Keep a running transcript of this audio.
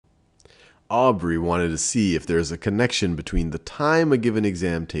Aubrey wanted to see if there's a connection between the time a given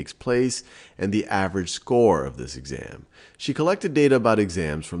exam takes place and the average score of this exam. She collected data about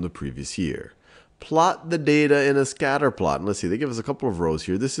exams from the previous year. Plot the data in a scatter plot. And let's see, they give us a couple of rows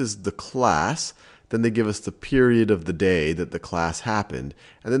here. This is the class. Then they give us the period of the day that the class happened.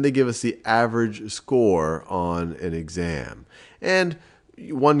 And then they give us the average score on an exam. And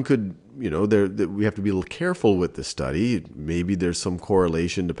one could, we have to be a little careful with this study. Maybe there's some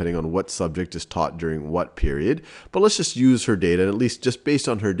correlation depending on what subject is taught during what period. But let's just use her data, and at least just based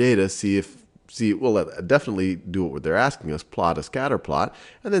on her data, we'll definitely do what they're asking us, plot a scatter plot,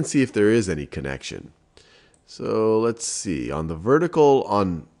 and then see if there is any connection. So let's see. On the vertical,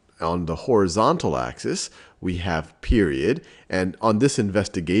 on the horizontal axis, we have period. And on this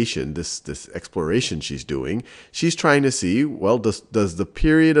investigation, this exploration she's doing, she's trying to see, well, does the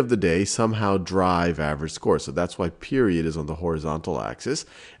period of the day somehow drive average score? So that's why period is on the horizontal axis.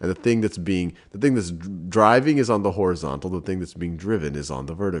 And the thing that's driving is on the horizontal. The thing that's being driven is on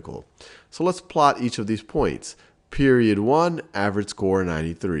the vertical. So let's plot each of these points. Period 1, average score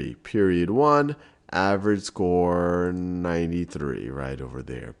 93. Period 1, average score 93, right over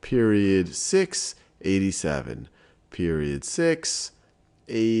there. Period 6, 87. Period 6,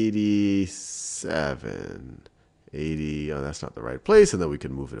 87. 80, oh, that's not the right place, and then we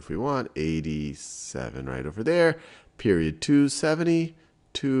can move it if we want. 87, right over there. Period 2, 70.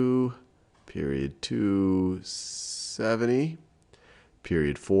 2, period 2, 70.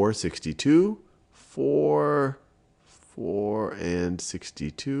 Period 4, 62. 4, and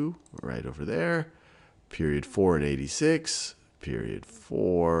 62, right over there. Period 4 and 86. Period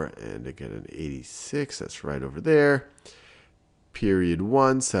 4 and again an 86, that's right over there. Period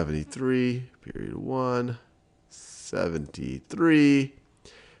 1, 73. Period 1, 73.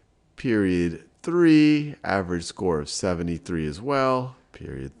 Period 3, average score of 73 as well.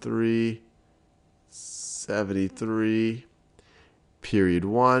 Period 3, 73. Period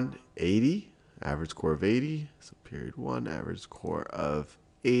 1, 80. Average score of 80. So period 1, average score of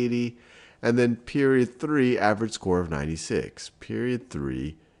 80. And then period 3, average score of 96. Period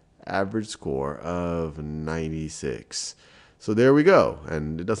 3, average score of 96. So there we go.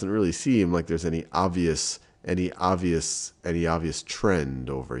 And it doesn't really seem like there's any obvious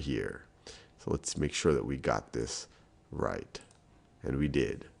trend over here. So let's make sure that we got this right. And we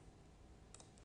did.